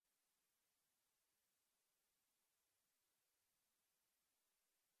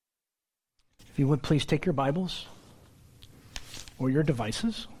If you would please take your Bibles or your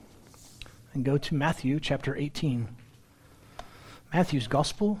devices and go to Matthew chapter 18. Matthew's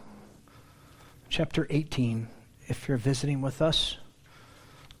Gospel, chapter 18. If you're visiting with us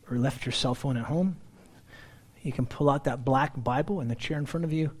or left your cell phone at home, you can pull out that black Bible in the chair in front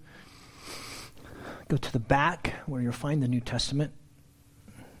of you. Go to the back where you'll find the New Testament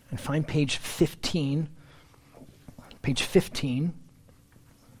and find page 15. Page 15.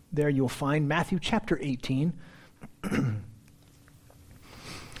 There you'll find Matthew chapter 18.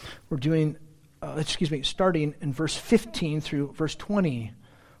 We're doing, starting in verse 15 through verse 20,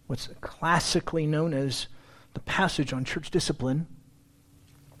 what's classically known as the passage on church discipline.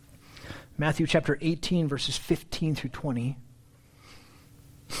 Matthew chapter 18, verses 15 through 20.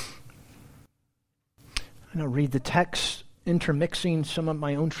 And I'll read the text, intermixing some of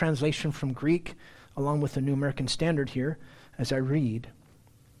my own translation from Greek, along with the New American Standard here, as I read.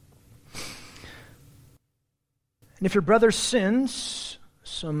 And if your brother sins,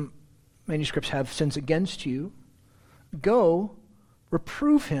 some manuscripts have sins against you, go,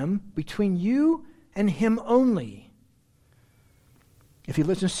 reprove him between you and him only. If he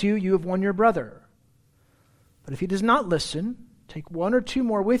listens to you, you have won your brother. But if he does not listen, take one or two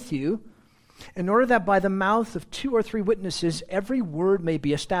more with you, in order that by the mouth of 2 or 3 witnesses every word may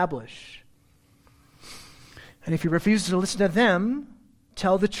be established. And if he refuses to listen to them,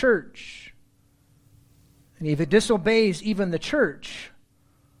 tell the church. And if he disobeys even the church,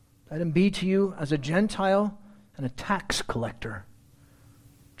 let him be to you as a Gentile and a tax collector.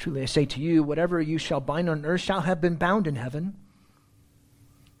 Truly I say to you, whatever you shall bind on earth shall have been bound in heaven,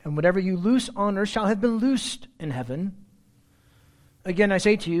 and whatever you loose on earth shall have been loosed in heaven. Again I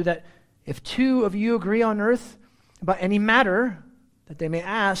say to you that if 2 of you agree on earth about any matter that they may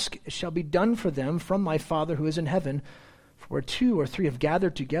ask, it shall be done for them from my Father who is in heaven. For where 2 or 3 have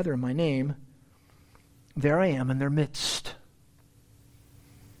gathered together in my name, there I am in their midst.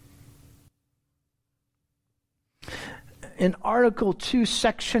 In Article 2,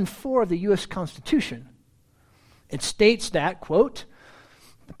 Section 4 of the U.S. Constitution, it states that, quote,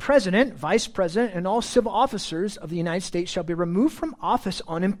 the President, Vice President, and all civil officers of the United States shall be removed from office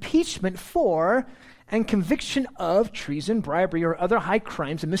on impeachment for and conviction of treason, bribery, or other high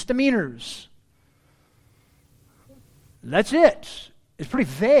crimes and misdemeanors. That's it. It's pretty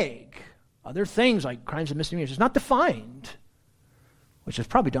vague. Other things like crimes and misdemeanors is not defined, which is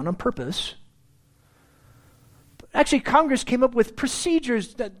probably done on purpose. But actually, Congress came up with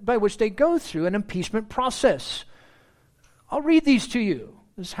procedures by which they go through an impeachment process. I'll read these to you.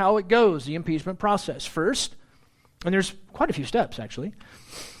 This is how it goes, the impeachment process. First, and there's quite a few steps actually.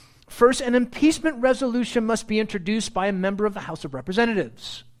 First, an impeachment resolution must be introduced by a member of the House of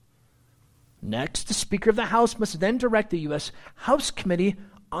Representatives. Next, the Speaker of the House must then direct the U.S. House Committee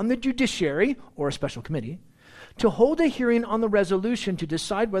on the Judiciary, or a special committee, to hold a hearing on the resolution to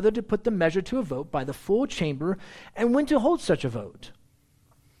decide whether to put the measure to a vote by the full chamber and when to hold such a vote.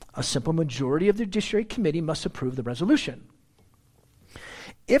 A simple majority of the Judiciary Committee must approve the resolution.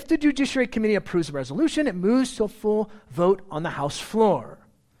 If the Judiciary Committee approves the resolution, it moves to a full vote on the House floor.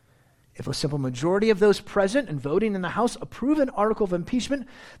 If a simple majority of those present and voting in the House approve an article of impeachment,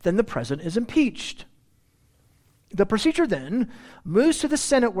 then the President is impeached. The procedure then moves to the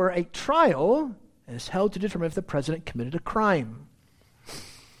Senate, where a trial is held to determine if the President committed a crime.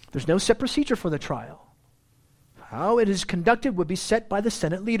 There's no set procedure for the trial. How it is conducted would be set by the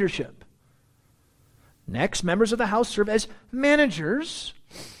Senate leadership. Next, members of the House serve as managers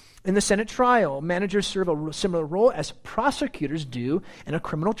in the Senate trial. Managers serve a similar role as prosecutors do in a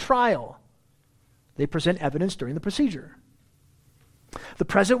criminal trial. They present evidence during the procedure. The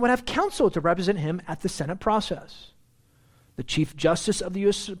President would have counsel to represent him at the Senate process. The Chief Justice of the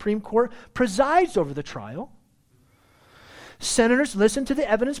U.S. Supreme Court presides over the trial. Senators listen to the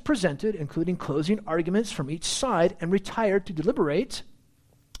evidence presented, including closing arguments from each side, and retire to deliberate.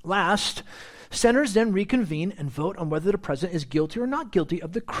 Last, senators then reconvene and vote on whether the President is guilty or not guilty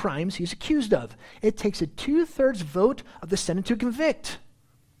of the crimes he's accused of. It takes a 2/3 vote of the Senate to convict.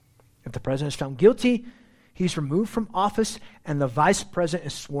 If the President is found guilty, he's removed from office, and the Vice President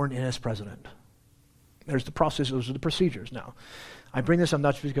is sworn in as President. There's the process, those are the procedures. Now, I bring this up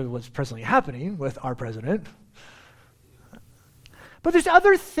not just because of what's presently happening with our President, but there's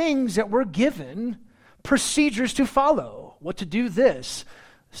other things that we're given procedures to follow. What to do this.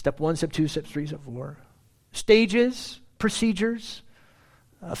 Step 1, step 2, step 3, step 4. Stages, procedures,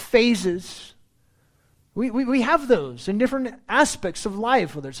 phases. We have those in different aspects of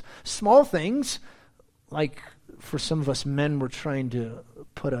life. Well, there's small things, like for some of us men, we're trying to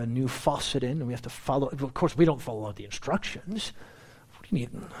put a new faucet in, and we have to follow. Of course, we don't follow the instructions. What do you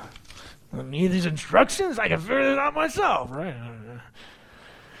need? I need these instructions? I can figure this out myself, right?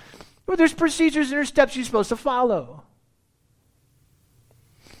 Well, there's procedures and there's steps you're supposed to follow.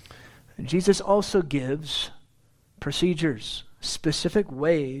 And Jesus also gives procedures, specific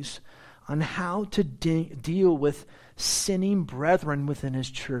ways on how to deal with sinning brethren within his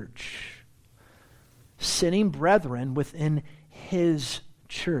church. Sinning brethren within his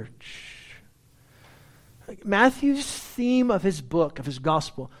church. Matthew's theme of his book, of his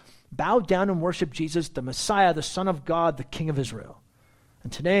gospel, bow down and worship Jesus, the Messiah, the Son of God, the King of Israel.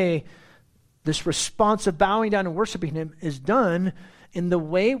 And today, this response of bowing down and worshiping him is done in the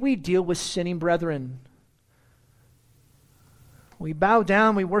way we deal with sinning brethren. We bow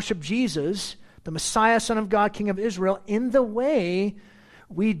down, we worship Jesus, the Messiah, Son of God, King of Israel, in the way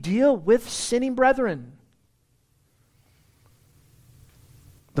we deal with sinning brethren.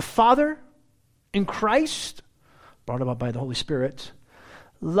 The Father in Christ, brought about by the Holy Spirit,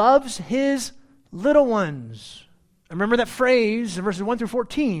 loves his little ones. Remember that phrase in verses 1 through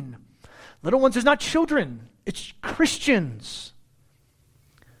 14. Little ones is not children, it's Christians.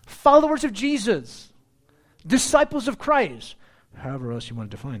 Followers of Jesus. Disciples of Christ. However else you want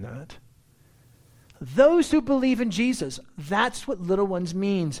to define that. Those who believe in Jesus, that's what little ones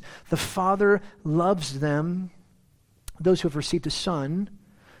means. The Father loves them, those who have received the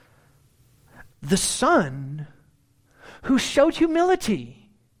Son who showed humility,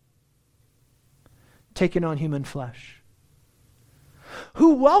 taking on human flesh,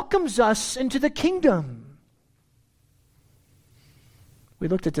 who welcomes us into the kingdom. We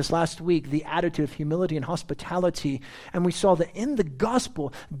looked at this last week, the attitude of humility and hospitality, and we saw that in the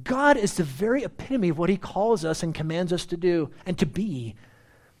gospel, God is the very epitome of what he calls us and commands us to do and to be.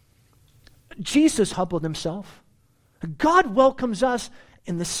 Jesus humbled himself. God welcomes us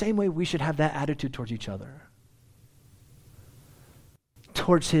in the same way we should have that attitude towards each other.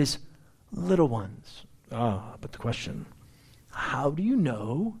 Towards his little ones. But the question, how do you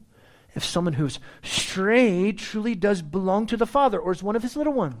know if someone who's strayed truly does belong to the Father or is one of his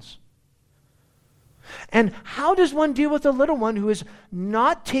little ones? And how does one deal with a little one who is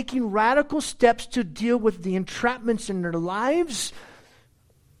not taking radical steps to deal with the entrapments in their lives?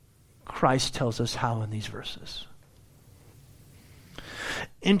 Christ tells us how in these verses.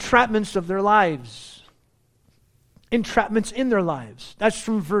 Entrapments of their lives. Entrapments in their lives. That's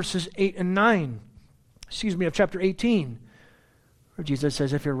from verses 8 and 9. Of chapter 18. Where Jesus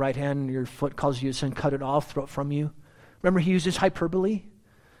says, if your right hand or your foot causes you to sin, cut it off, throw it from you. Remember, he uses hyperbole.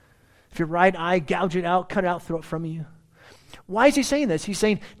 If your right eye, gouge it out, cut it out, throw it from you. Why is he saying this? He's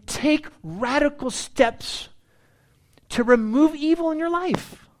saying, take radical steps to remove evil in your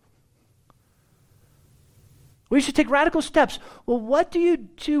life. We should take radical steps. Well, what do you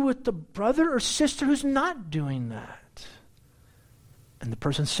do with the brother or sister who's not doing that? And the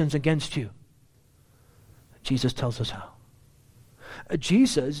person sins against you. Jesus tells us how.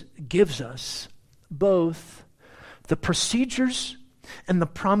 Jesus gives us both the procedures and the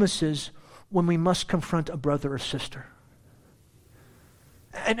promises when we must confront a brother or sister.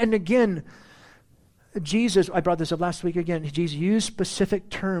 And again, Jesus, I brought this up last week again, Jesus used specific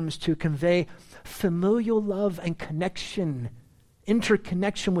terms to convey familial love and connection,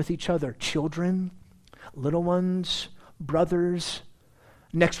 interconnection with each other. Children, little ones, brothers.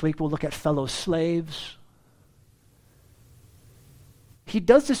 Next week we'll look at fellow slaves. He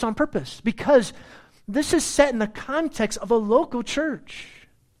does this on purpose because this is set in the context of a local church,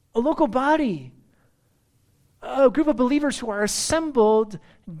 a local body, a group of believers who are assembled,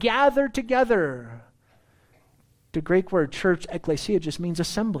 gathered together. The Greek word church, ekklesia, just means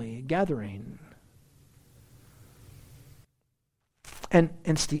assembly, gathering. And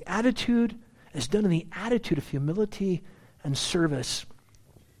it's the attitude, it's done in the attitude of humility and service.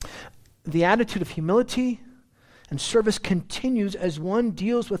 The attitude of humility and service continues as one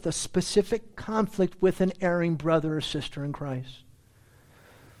deals with a specific conflict with an erring brother or sister in Christ.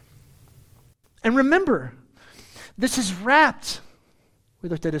 And remember, this is wrapped, we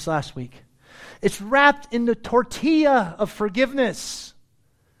looked at this last week, it's wrapped in the tortilla of forgiveness.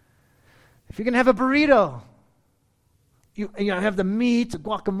 If you're going to have a burrito, you have the meat, the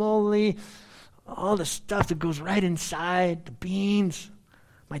guacamole, all the stuff that goes right inside, the beans.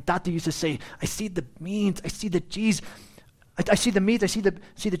 My doctor used to say, I see the beans, I see the cheese, I see the meat, I see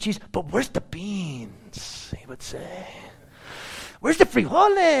the cheese, but where's the beans? He would say. Where's the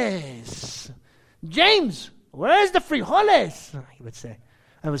frijoles? James, where's the frijoles? He would say.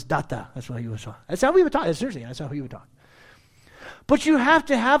 That was data. That's what he would talk. That's how we would talk. Seriously, that's how he would talk. But you have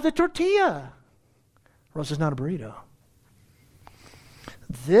to have the tortilla, or else it's not a burrito.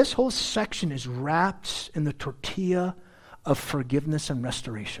 This whole section is wrapped in the tortilla of forgiveness and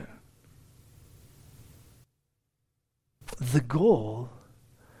restoration. The goal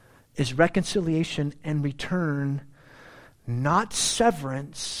is reconciliation and return, not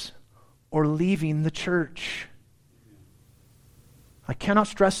severance or leaving the church. I cannot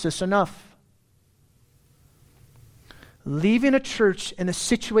stress this enough. Leaving a church in a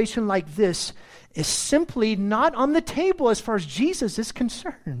situation like this is simply not on the table as far as Jesus is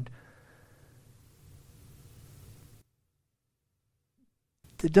concerned.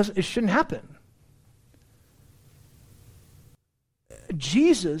 It shouldn't happen.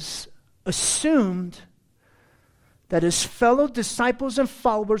 Jesus assumed that his fellow disciples and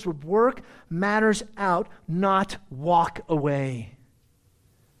followers would work matters out, not walk away.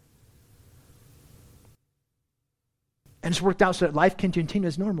 And it's worked out so that life can continue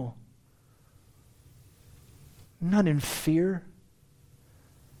as normal. Not in fear.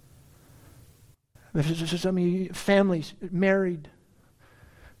 Some of you families, married,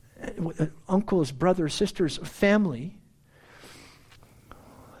 uncles, brothers, sisters, family.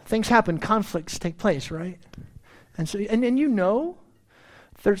 Things happen, conflicts take place, right? And so, and you know,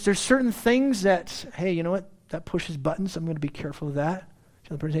 there's certain things that, hey, you know what? That pushes buttons. I'm going to be careful of that.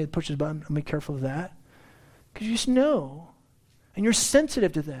 The person that pushes buttons, I'm going to be careful of that. Because you just know. And you're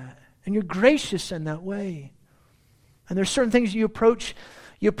sensitive to that. And you're gracious in that way. And there's certain things you approach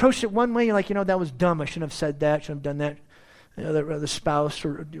it one way, you're like, that was dumb. I shouldn't have said that, shouldn't have done that. The spouse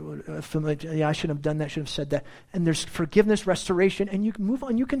or family, I shouldn't have done that, shouldn't have said that. And there's forgiveness, restoration, and you can move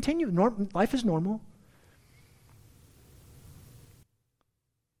on, you continue. Life is normal.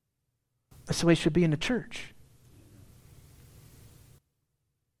 That's the way it should be in the church.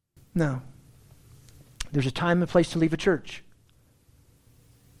 No. There's a time and place to leave a church.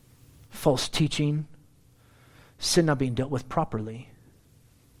 False teaching, sin not being dealt with properly.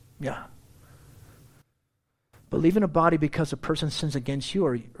 Yeah. But leaving a body because a person sins against you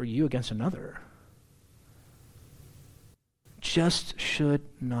or you against another just should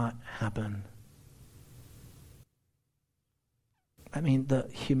not happen. I mean, the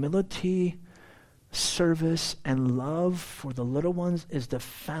humility, service, and love for the little ones is the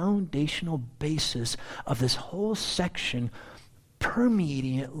foundational basis of this whole section,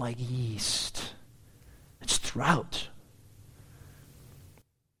 permeating it like yeast. It's throughout.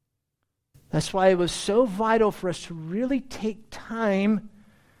 That's why it was so vital for us to really take time.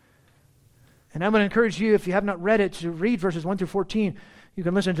 And I'm going to encourage you, if you have not read it, to read verses 1 through 14. You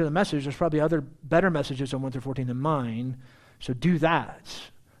can listen to the message. There's probably other better messages on 1 through 14 than mine. So do that.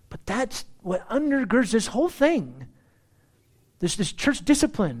 But that's what undergirds this whole thing. This church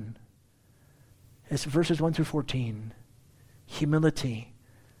discipline. It's verses 1 through 14. Humility,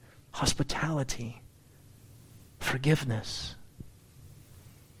 hospitality, forgiveness.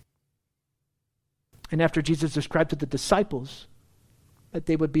 And after Jesus described to the disciples that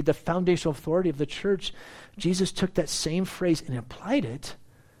they would be the foundational authority of the church, Jesus took that same phrase and applied it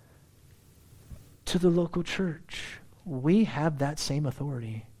to the local church. We have that same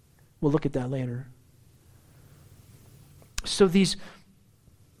authority. We'll look at that later. So these,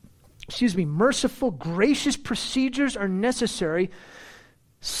 merciful, gracious procedures are necessary.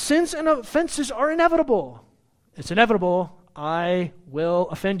 Sins and offenses are inevitable. It's inevitable. I will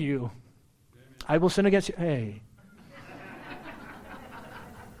offend you. I will sin against you. Hey.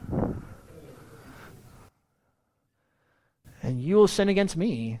 And you will sin against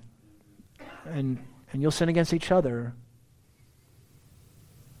me. And you'll sin against each other.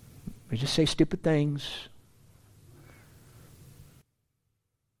 We just say stupid things.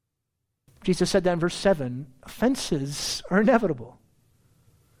 Jesus said that in verse 7. Offenses are inevitable.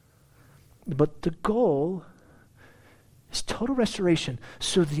 But the goal is total restoration.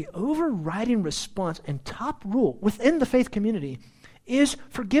 So the overriding response and top rule within the faith community is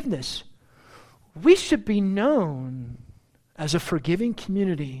forgiveness. We should be known as a forgiving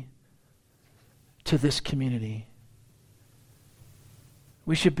community to this community.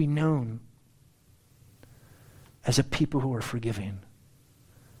 We should be known as a people who are forgiving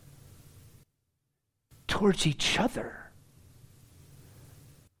towards each other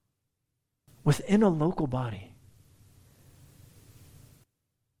within a local body.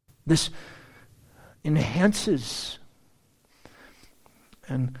 This enhances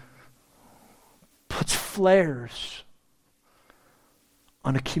and puts flares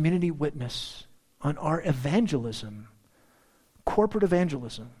on a community witness, on our evangelism, corporate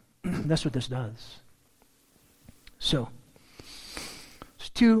evangelism. That's what this does. So, there's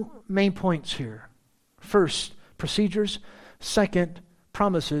two main points here. First, procedures. Second,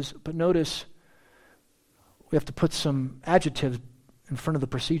 promises. But notice we have to put some adjectives in front of the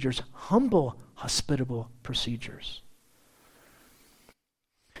procedures. Humble, hospitable procedures.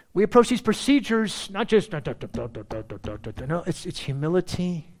 We approach these procedures not just, no, it's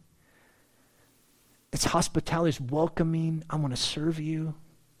humility. It's hospitality, it's welcoming. I want to serve you.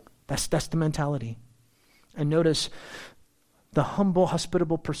 That's the mentality. And notice the humble,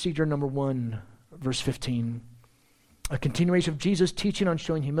 hospitable procedure number 1, verse 15. A continuation of Jesus' teaching on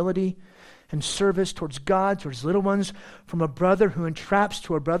showing humility and service towards God, towards little ones, from a brother who entraps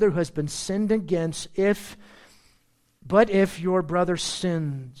to a brother who has been sinned against, if your brother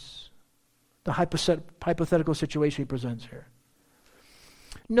sins. The hypothetical situation he presents here.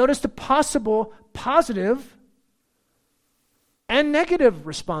 Notice the possible positive and negative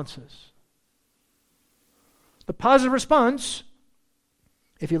responses. The positive response,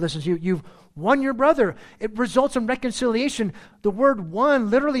 if he listens to you, you've won your brother. It results in reconciliation. The word won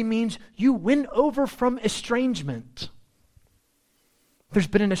literally means you win over from estrangement. There's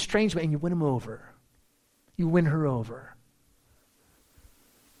been an estrangement and you win him over. You win her over.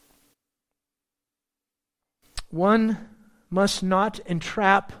 One must not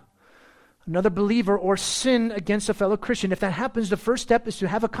entrap another believer or sin against a fellow Christian. If that happens, the first step is to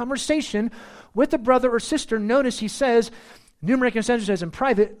have a conversation with a brother or sister. Notice he says, New American Standard says in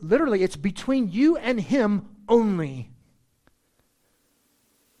private, literally it's between you and him only.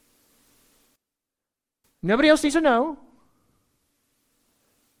 Nobody else needs to know.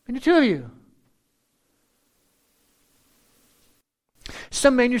 And the two of you.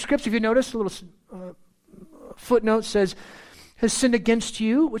 Some manuscripts, if you notice, a little footnote says, has sinned against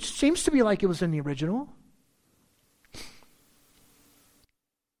you, which seems to be like it was in the original.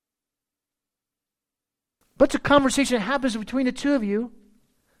 But it's a conversation that happens between the two of you.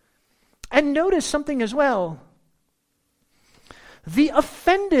 And notice something as well. The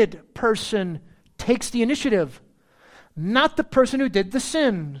offended person takes the initiative, not the person who did the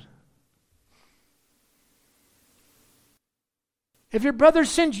sin. If your brother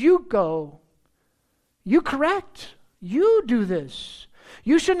sins, you go. You correct. You do this.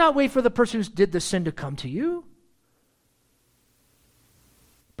 You should not wait for the person who did the sin to come to you.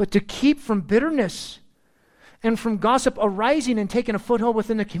 But to keep from bitterness and from gossip arising and taking a foothold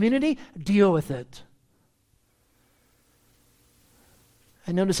within the community, deal with it.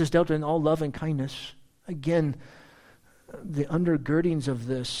 And notice it's dealt with in all love and kindness. Again, the undergirdings of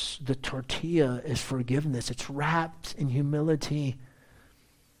this, the tortilla, is forgiveness. It's wrapped in humility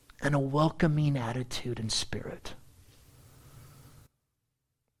and a welcoming attitude and spirit.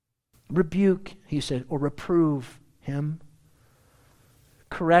 Rebuke, he said, or reprove him.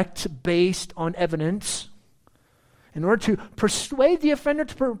 Correct based on evidence in order to persuade the offender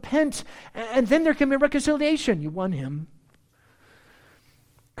to repent, and then there can be reconciliation. You won him.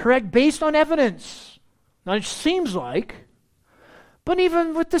 Correct based on evidence. Now it seems like, but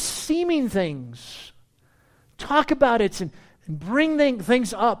even with the seeming things, talk about it and bring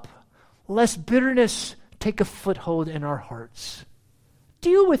things up, lest bitterness take a foothold in our hearts.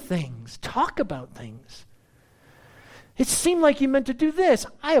 Deal with things. Talk about things. It seemed like you meant to do this.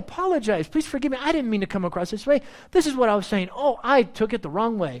 I apologize. Please forgive me. I didn't mean to come across this way. This is what I was saying. Oh, I took it the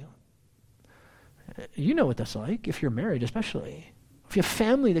wrong way. You know what that's like, if you're married especially. If you have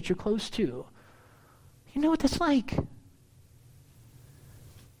family that you're close to. You know what that's like.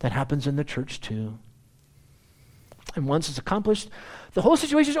 That happens in the church too. And once it's accomplished, the whole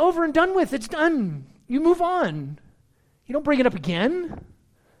situation is over and done with. It's done. You move on. You don't bring it up again.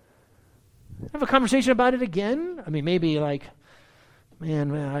 Have a conversation about it again. I mean, maybe like,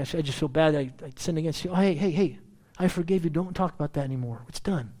 man, I just feel bad I sinned against you. Oh, hey, I forgave you. Don't talk about that anymore. It's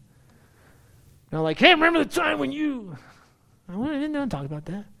done. Now, like, hey, remember the time when you... I didn't talk about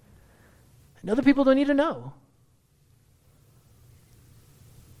that. And other people don't need to know.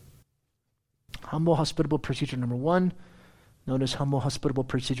 Humble, hospitable procedure number 1. Notice humble, hospitable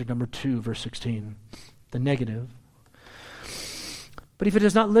procedure number 2, verse 16. The negative. But if it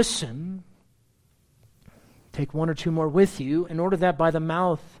does not listen, take 1 or 2 more with you, in order that by the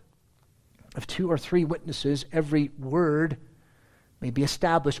mouth of 2 or 3 witnesses every word may be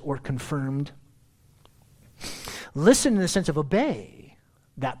established or confirmed. Listen in the sense of obey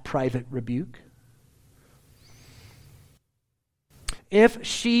that private rebuke. If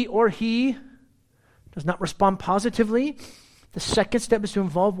she or he does not respond positively, the second step is to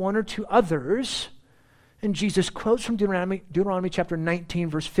involve 1 or 2 others. And Jesus quotes from Deuteronomy chapter 19,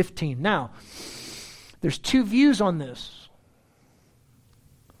 verse 15. Now, there's 2 views on this.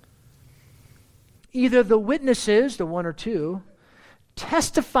 Either the witnesses, the 1 or 2,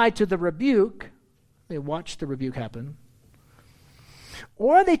 testify to the rebuke, they watch the rebuke happen,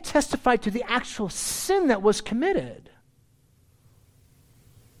 or they testify to the actual sin that was committed.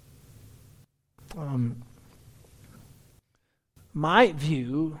 My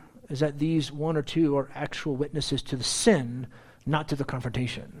view is that these one or two are actual witnesses to the sin, not to the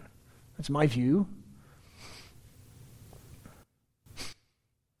confrontation. That's my view.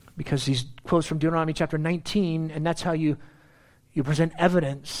 Because these quotes from Deuteronomy chapter 19, and that's how you present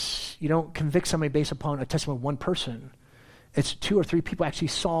evidence. You don't convict somebody based upon a testimony of one person. It's 2 or 3 people actually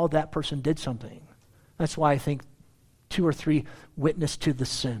saw that person did something. That's why I think 2 or 3 witness to the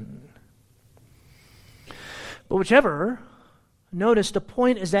sin. But whichever, notice the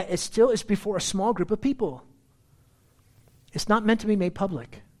point is that it still is before a small group of people. It's not meant to be made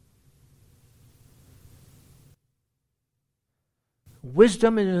public.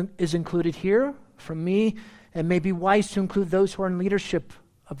 Wisdom is included here. From me, it may be wise to include those who are in leadership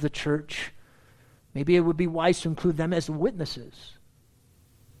of the church. Maybe it would be wise to include them as witnesses.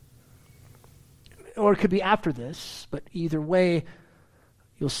 Or it could be after this, but either way,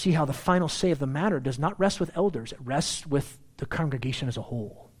 you'll see how the final say of the matter does not rest with elders. It rests with the congregation as a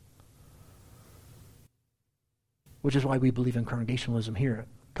whole. Which is why we believe in congregationalism here at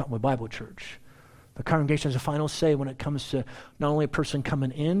Cottonwood Bible Church. The congregation has a final say when it comes to not only a person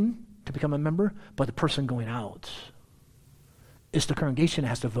coming in to become a member, but the person going out. It's the congregation that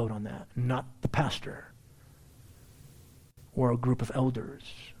has to vote on that, not the pastor or a group of elders.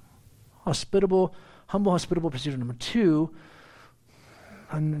 Humble, hospitable procedure number 2,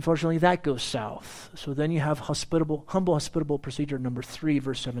 unfortunately that goes south. So then you have humble, hospitable procedure number 3,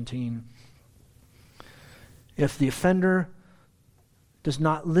 verse 17. If the offender does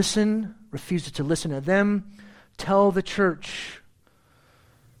not listen, refuses to listen to them, tell the church.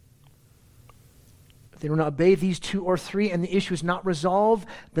 If they do not obey these 2 or 3 and the issue is not resolved,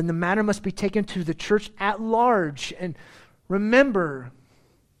 then the matter must be taken to the church at large. And remember,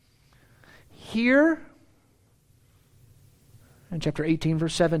 here in chapter 18,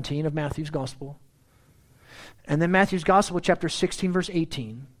 verse 17 of Matthew's Gospel, and then Matthew's Gospel, chapter 16, verse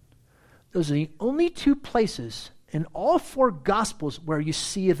 18, those are the only 2 places in all 4 Gospels where you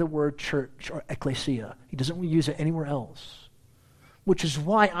see the word church or ecclesia. He doesn't use it anywhere else. Which is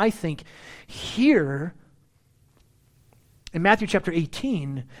why I think here in Matthew chapter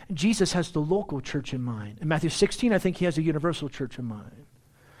 18, Jesus has the local church in mind. In Matthew 16, I think he has a universal church in mind.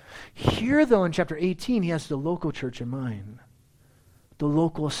 Here, though, in chapter 18, he has the local church in mind. The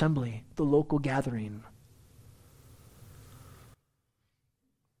local assembly, the local gathering.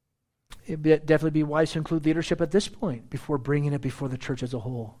 It would definitely be wise to include leadership at this point before bringing it before the church as a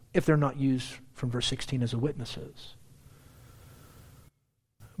whole, if they're not used from verse 16 as witnesses.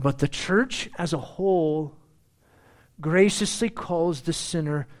 But the church as a whole graciously calls the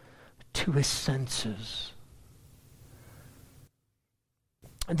sinner to his senses.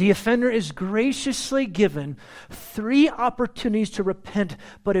 The offender is graciously given 3 opportunities to repent,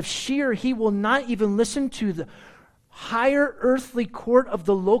 but if she or he will not even listen to the higher earthly court of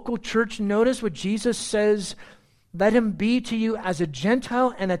the local church, notice what Jesus says, let him be to you as a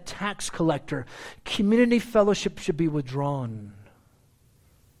Gentile and a tax collector. Community fellowship should be withdrawn.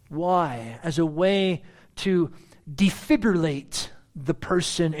 Why? As a way to defibrillate the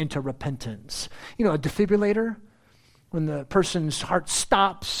person into repentance. You know, a defibrillator, when the person's heart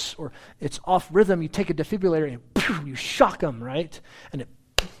stops or it's off rhythm, you take a defibrillator and you shock them, right? And it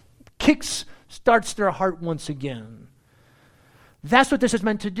starts their heart once again. That's what this is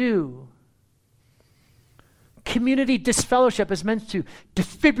meant to do. Community disfellowship is meant to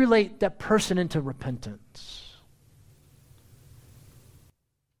defibrillate that person into repentance.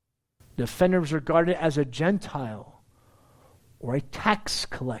 The offender is regarded as a Gentile or a tax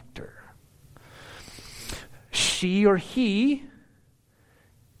collector. She or he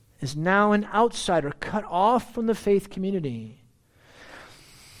is now an outsider, cut off from the faith community.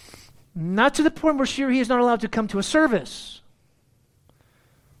 Not to the point where she or he is not allowed to come to a service.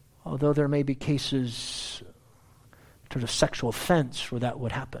 Although there may be cases in terms of sexual offense where that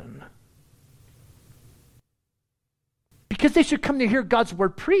would happen. Because they should come to hear God's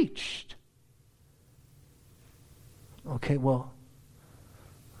word preached. Okay, well,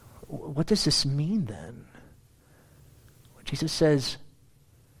 what does this mean then? When Jesus says,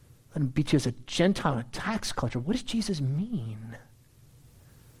 let him beat you as a Gentile, a tax collector, what does Jesus mean?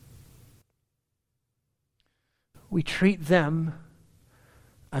 We treat them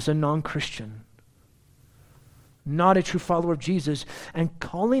as a non-Christian, not a true follower of Jesus, and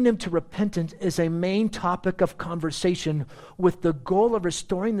calling them to repentance is a main topic of conversation with the goal of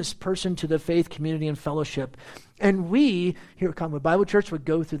restoring this person to the faith, community, and fellowship. And we, here at Cottonwood Bible Church, would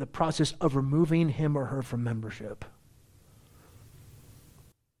go through the process of removing him or her from membership.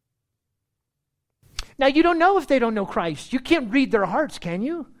 Now, you don't know if they don't know Christ. You can't read their hearts, can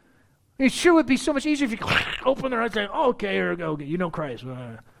you? It sure would be so much easier if you open their eyes and say, oh, okay, here we go. You know Christ.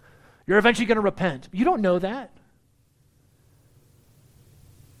 You're eventually going to repent. You don't know that.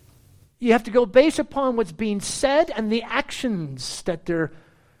 You have to go based upon what's being said and the actions that they're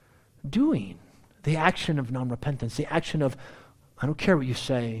doing. The action of non-repentance, the action of, I don't care what you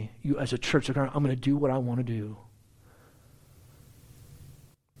say, you as a church, I'm going to do what I want to do.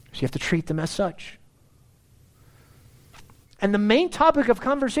 So you have to treat them as such. And the main topic of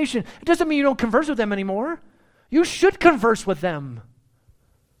conversation, it doesn't mean you don't converse with them anymore. You should converse with them.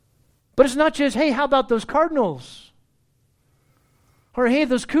 But it's not just, hey, how about those Cardinals? Or, hey,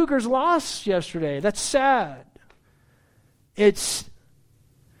 those Cougars lost yesterday. That's sad. It's,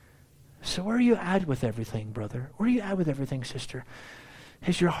 so where are you at with everything, brother? Where are you at with everything, sister?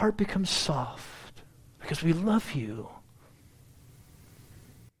 Has your heart become soft? Because we love you.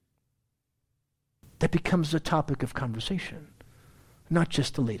 That becomes the topic of conversation, not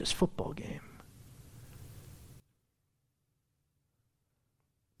just the latest football game.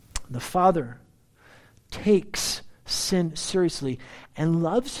 The Father takes sin seriously and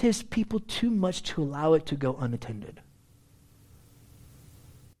loves his people too much to allow it to go unattended.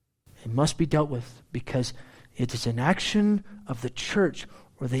 It must be dealt with because it is an action of the church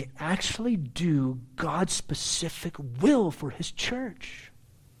where they actually do God's specific will for his church.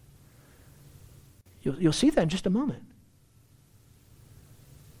 You'll see that in just a moment.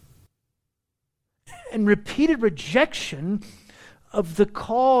 And repeated rejection of the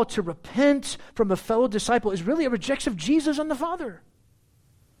call to repent from a fellow disciple is really a rejection of Jesus and the Father.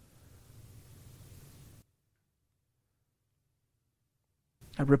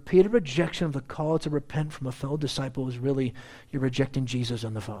 A repeated rejection of the call to repent from a fellow disciple is really you're rejecting Jesus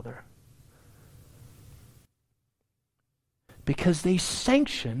and the Father. Because they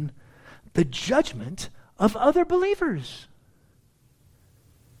sanction the judgment of other believers.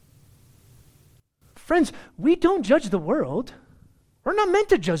 Friends, we don't judge the world. We're not meant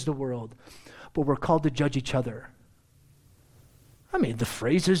to judge the world, but we're called to judge each other. I mean, the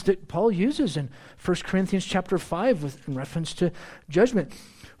phrases that Paul uses in 1 Corinthians chapter 5 in reference to judgment.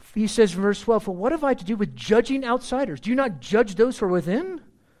 He says in verse 12, "For what have I to do with judging outsiders? Do you not judge those who are within?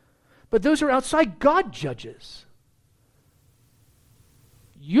 But those who are outside, God judges."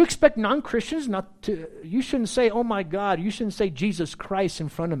 You expect non-Christians not to, you shouldn't say, "Oh my God," you shouldn't say Jesus Christ in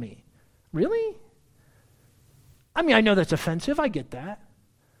front of me. Really? I mean, I know that's offensive. I get that.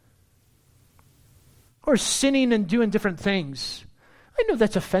 Or sinning and doing different things. I know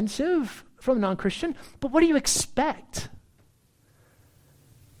that's offensive from a non-Christian, but what do you expect?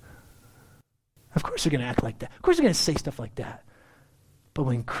 Of course they're going to act like that. Of course they're going to say stuff like that. But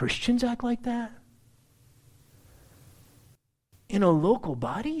when Christians act like that, in a local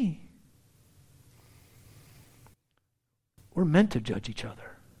body, we're meant to judge each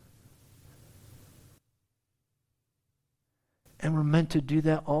other. And we're meant to do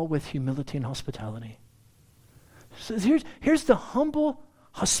that all with humility and hospitality. So here's the humble,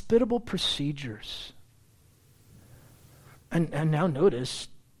 hospitable procedures. And now notice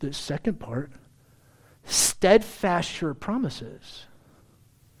the second part, steadfast, sure promises.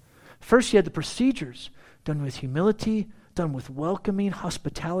 First you had the procedures done with humility, done with welcoming,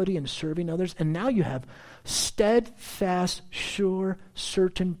 hospitality, and serving others. And now you have steadfast, sure,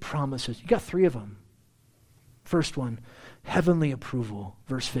 certain promises. You got 3 of them. First one, heavenly approval,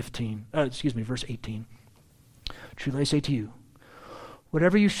 verse 18. Truly I say to you,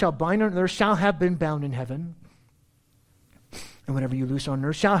 whatever you shall bind on earth shall have been bound in heaven, and whatever you loose on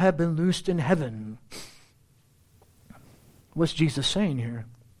earth shall have been loosed in heaven. What's Jesus saying here?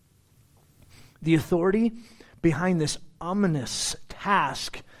 The authority behind this ominous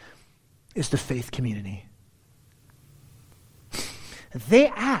task is the faith community. They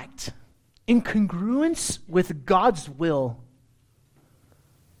act in congruence with God's will.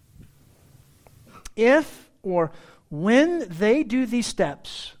 If or when they do these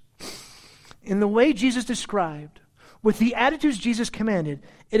steps in the way Jesus described, with the attitudes Jesus commanded,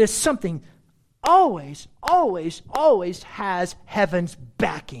 it is something always, always, always has heaven's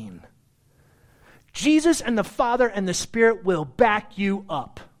backing. Jesus and the Father and the Spirit will back you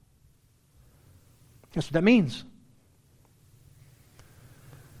up. That's what that means.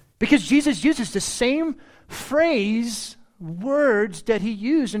 Because Jesus uses the same phrase, words that he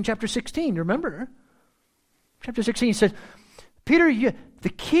used in chapter 16. Remember? Chapter 16, he says, Peter, the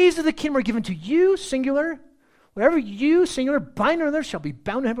keys of the kingdom are given to you, singular. Whatever you, singular, bind on earth shall be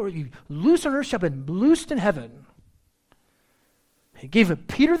bound in heaven. Whatever you loose on earth shall be loosed in heaven. He gave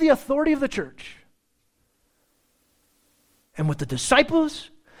Peter the authority of the church. And with the disciples,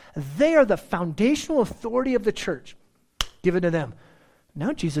 they are the foundational authority of the church. Given to them.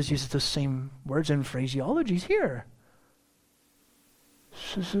 Now Jesus uses the same words and phraseologies here.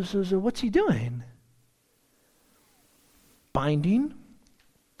 So what's he doing? Binding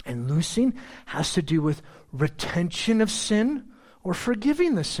and loosing has to do with retention of sin or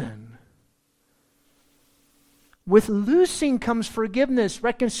forgiving the sin. With loosing comes forgiveness,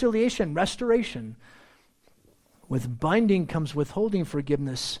 reconciliation, restoration. With binding comes withholding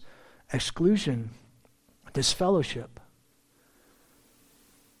forgiveness, exclusion, disfellowship.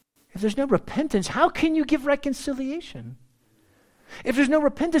 If there's no repentance, how can you give reconciliation? If there's no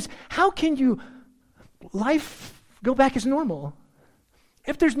repentance, how can life go back as normal?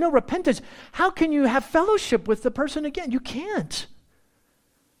 If there's no repentance, how can you have fellowship with the person again? You can't.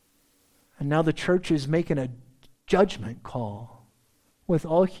 And now the church is making a judgment call with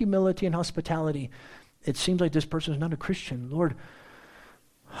all humility and hospitality. It seems like this person is not a Christian. Lord,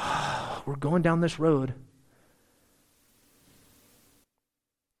 we're going down this road.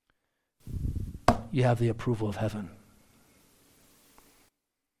 You have the approval of heaven.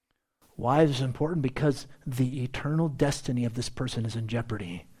 Why is this important? Because the eternal destiny of this person is in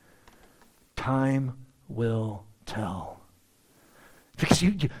jeopardy. Time will tell. Because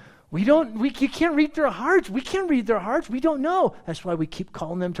you can't read their hearts. We can't read their hearts. We don't know. That's why we keep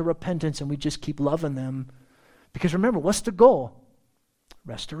calling them to repentance and we just keep loving them. Because remember, what's the goal?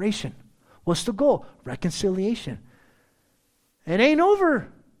 Restoration. What's the goal? Reconciliation. It ain't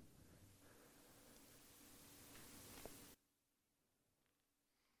over.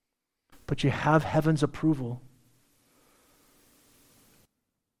 But you have heaven's approval.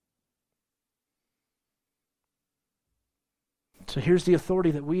 So here's the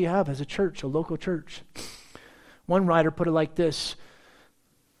authority that we have as a church, a local church. One writer put it like this: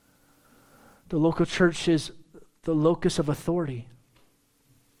 the local church is the locus of authority.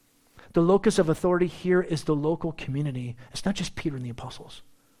 The locus of authority here is the local community. It's not just Peter and the apostles.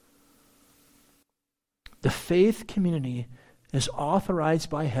 The faith community is authorized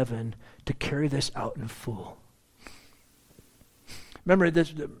by heaven to carry this out in full. Remember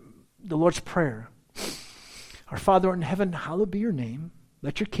this, the Lord's Prayer. Our Father art in heaven, hallowed be your name.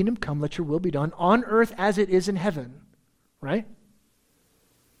 Let your kingdom come, let your will be done on earth as it is in heaven. Right?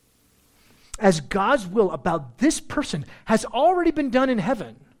 As God's will about this person has already been done in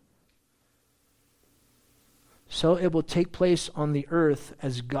heaven, so it will take place on the earth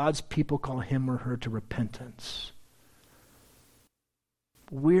as God's people call him or her to repentance.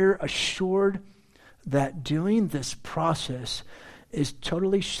 We're assured that doing this process is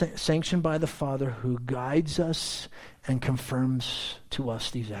totally sanctioned by the Father, who guides us and confirms to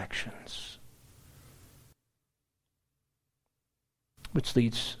us these actions. Which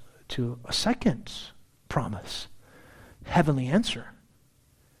leads to a second promise, heavenly answer.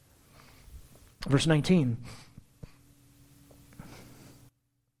 Verse 19.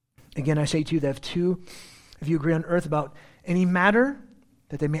 Again, I say to you that if two of you agree on earth about any matter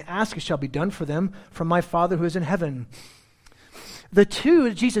that they may ask, it shall be done for them from my Father who is in heaven. The two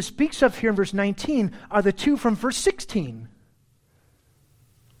that Jesus speaks of here in verse 19 are the two from verse 16.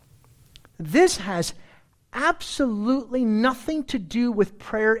 This has absolutely nothing to do with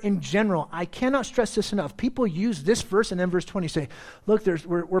prayer in general. I cannot stress this enough. People use this verse and then verse 20 say, look,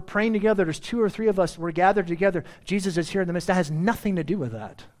 we're praying together. There's two or three of us. We're gathered together. Jesus is here in the midst. That has nothing to do with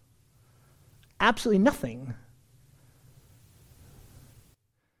that. Absolutely nothing.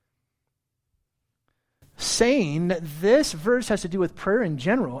 Saying that this verse has to do with prayer in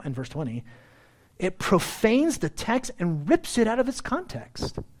general, in verse 20, it profanes the text and rips it out of its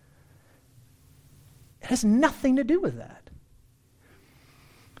context. It has nothing to do with that.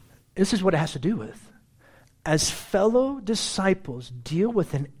 This is what it has to do with. As fellow disciples deal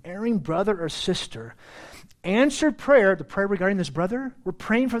with an erring brother or sister, answered prayer, the prayer regarding this brother, we're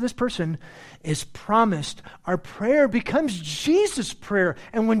praying for this person, is promised. Our prayer becomes Jesus' prayer.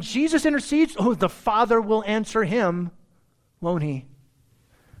 And when Jesus intercedes, the Father will answer him, won't he?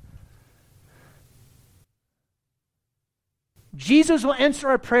 Jesus will answer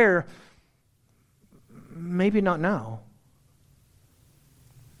our prayer. Maybe not now.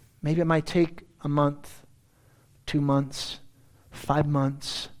 Maybe it might take a month, 2 months, 5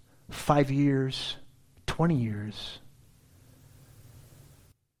 months, 5 years, 20 years.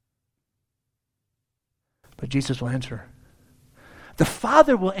 But Jesus will answer. The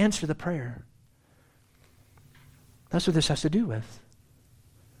Father will answer the prayer. That's what this has to do with.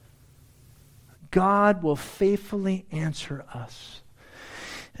 God will faithfully answer us.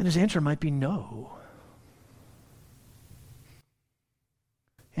 And his answer might be no.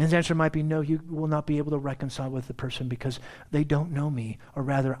 And his answer might be no, you will not be able to reconcile with the person because they don't know me, or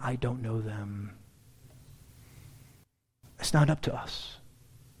rather, I don't know them. It's not up to us.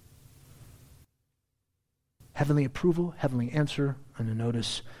 Heavenly approval, heavenly answer, and then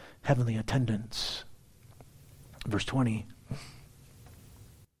notice heavenly attendance. Verse 20.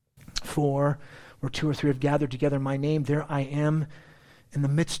 For where two or three have gathered together in my name, there I am in the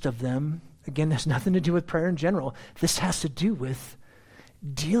midst of them. Again, this has nothing to do with prayer in general. This has to do with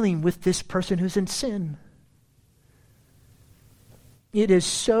dealing with this person who's in sin. It is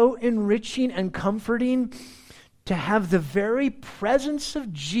so enriching and comforting to have the very presence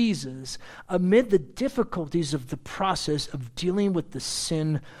of Jesus amid the difficulties of the process of dealing with the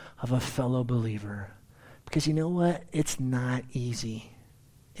sin of a fellow believer. Because you know what? It's not easy.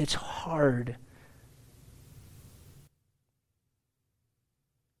 It's hard.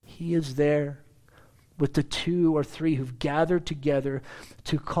 He is there with the two or three who've gathered together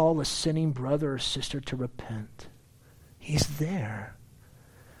to call a sinning brother or sister to repent. He's there.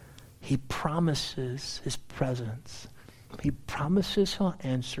 He promises his presence. He promises he'll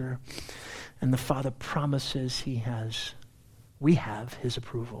answer. And the Father promises we have his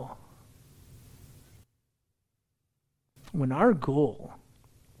approval. When our goal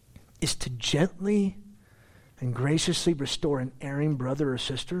is to gently and graciously restore an erring brother or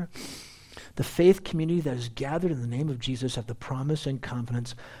sister, the faith community that is gathered in the name of Jesus have the promise and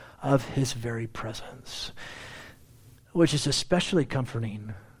confidence of his very presence, which is especially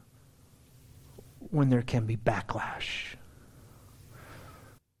comforting when there can be backlash,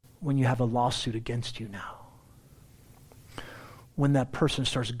 when you have a lawsuit against you now, when that person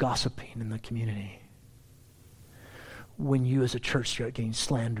starts gossiping in the community, when you as a church start getting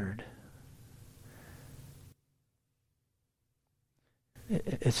slandered.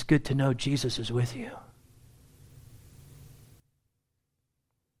 It's good to know Jesus is with you.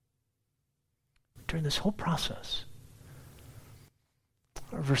 During this whole process,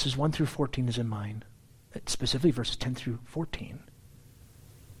 verses 1 through 14 is in mind, specifically verses 10 through 14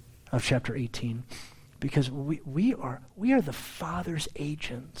 of chapter 18, because we are the Father's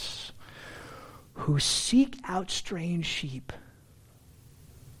agents who seek out strange sheep.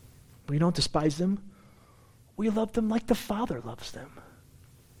 We don't despise them. We love them like the Father loves them.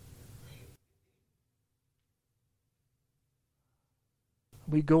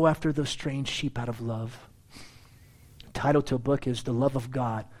 We go after those strange sheep out of love. The title to a book is The Love of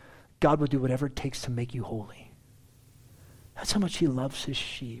God. God will do whatever it takes to make you holy. That's how much he loves his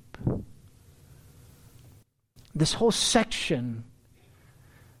sheep. This whole section,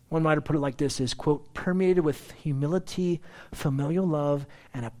 one might have put it like this, is, quote, permeated with humility, familial love,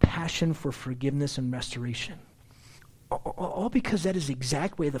 and a passion for forgiveness and restoration. All because that is the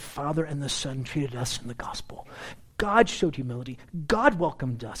exact way the Father and the Son treated us in the gospel. God showed humility. God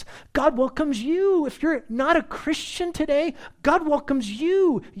welcomed us. God welcomes you. If you're not a Christian today, God welcomes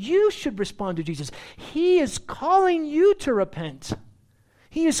you. You should respond to Jesus. He is calling you to repent.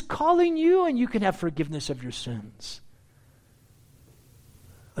 He is calling you, and you can have forgiveness of your sins.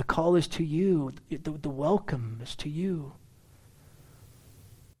 The call is to you. The welcome is to you.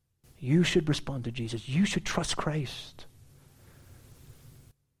 You should respond to Jesus. You should trust Christ.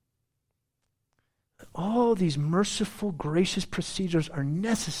 All these merciful, gracious procedures are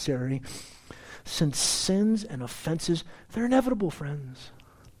necessary since sins and offenses, they're inevitable, friends.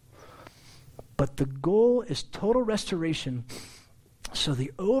 But the goal is total restoration. So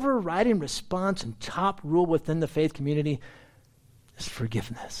the overriding response and top rule within the faith community is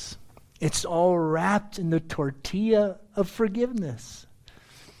forgiveness. It's all wrapped in the tortilla of forgiveness.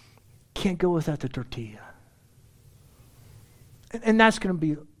 Can't go without the tortilla. And that's going to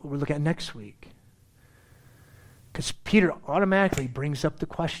be what we're looking at next week. Because Peter automatically brings up the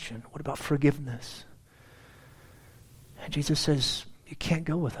question, what about forgiveness? And Jesus says, you can't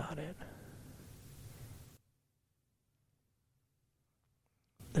go without it.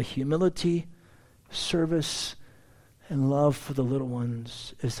 The humility, service, and love for the little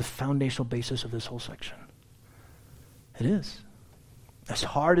ones is the foundational basis of this whole section. It is. As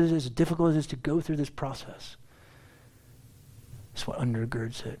hard as it is, as difficult as it is to go through this process, it's what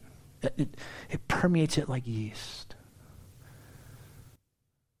undergirds it. It permeates it like yeast.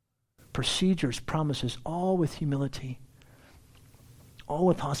 Procedures, promises, all with humility, all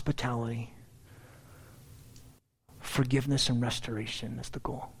with hospitality. Forgiveness and restoration is the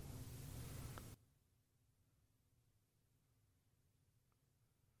goal.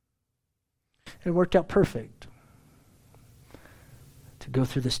 It worked out perfect to go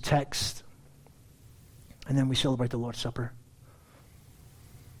through this text, and then we celebrate the Lord's Supper.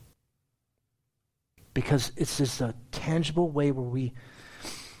 Because it's this tangible way where we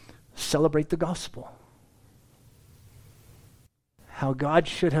celebrate the gospel. How God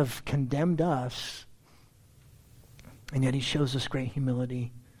should have condemned us, and yet he shows us great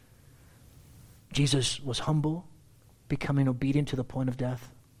humility Jesus was humble, becoming obedient to the point of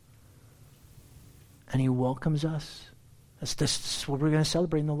death. And he welcomes us. This is what we're going to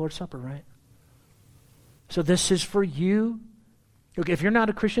celebrate in the Lord's Supper, right? So this is for you. Okay, if you're not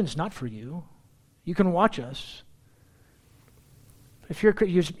a Christian, it's not for you. You can watch us. If you're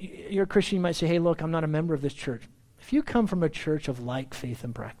a Christian, you might say, hey, look, I'm not a member of this church. If you come from a church of like faith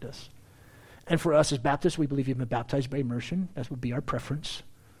and practice, and for us as Baptists, we believe you've been baptized by immersion. That would be our preference.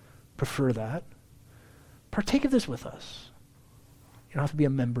 Prefer that. Partake of this with us. You don't have to be a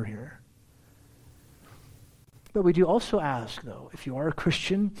member here. But we do also ask, though, if you are a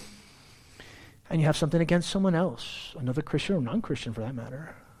Christian and you have something against someone else, another Christian or non-Christian for that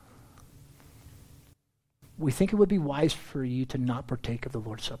matter, we think it would be wise for you to not partake of the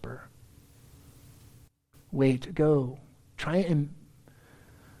Lord's Supper. Wait, go. Try and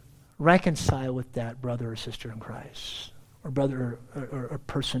reconcile with that brother or sister in Christ, or brother or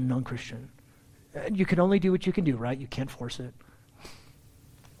person non-Christian. You can only do what you can do, right? You can't force it.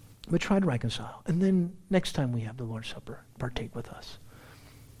 But try to reconcile. And then next time we have the Lord's Supper, partake with us.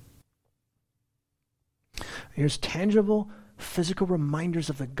 Here's tangible, physical reminders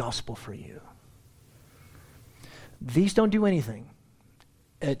of the gospel for you. These don't do anything.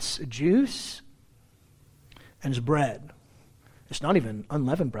 It's juice and it's bread. It's not even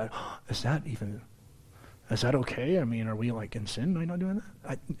unleavened bread. Is that okay? I mean, are we like in sin by not doing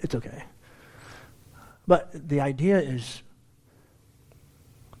that? It's okay. But the idea is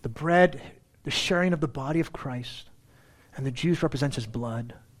the bread, the sharing of the body of Christ, and the juice represents his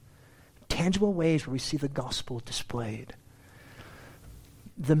blood. Tangible ways where we see the gospel displayed.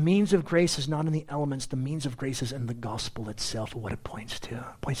 The means of grace is not in the elements. The means of grace is in the gospel itself, what it points to.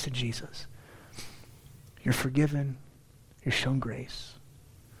 It points to Jesus. You're forgiven. You're shown grace.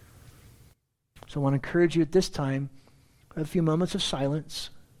 So I want to encourage you at this time, have a few moments of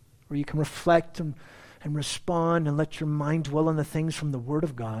silence where you can reflect and respond and let your mind dwell on the things from the Word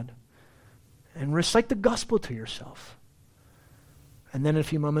of God and recite the gospel to yourself. And then in a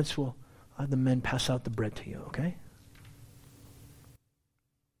few moments, we'll have the men pass out the bread to you, okay?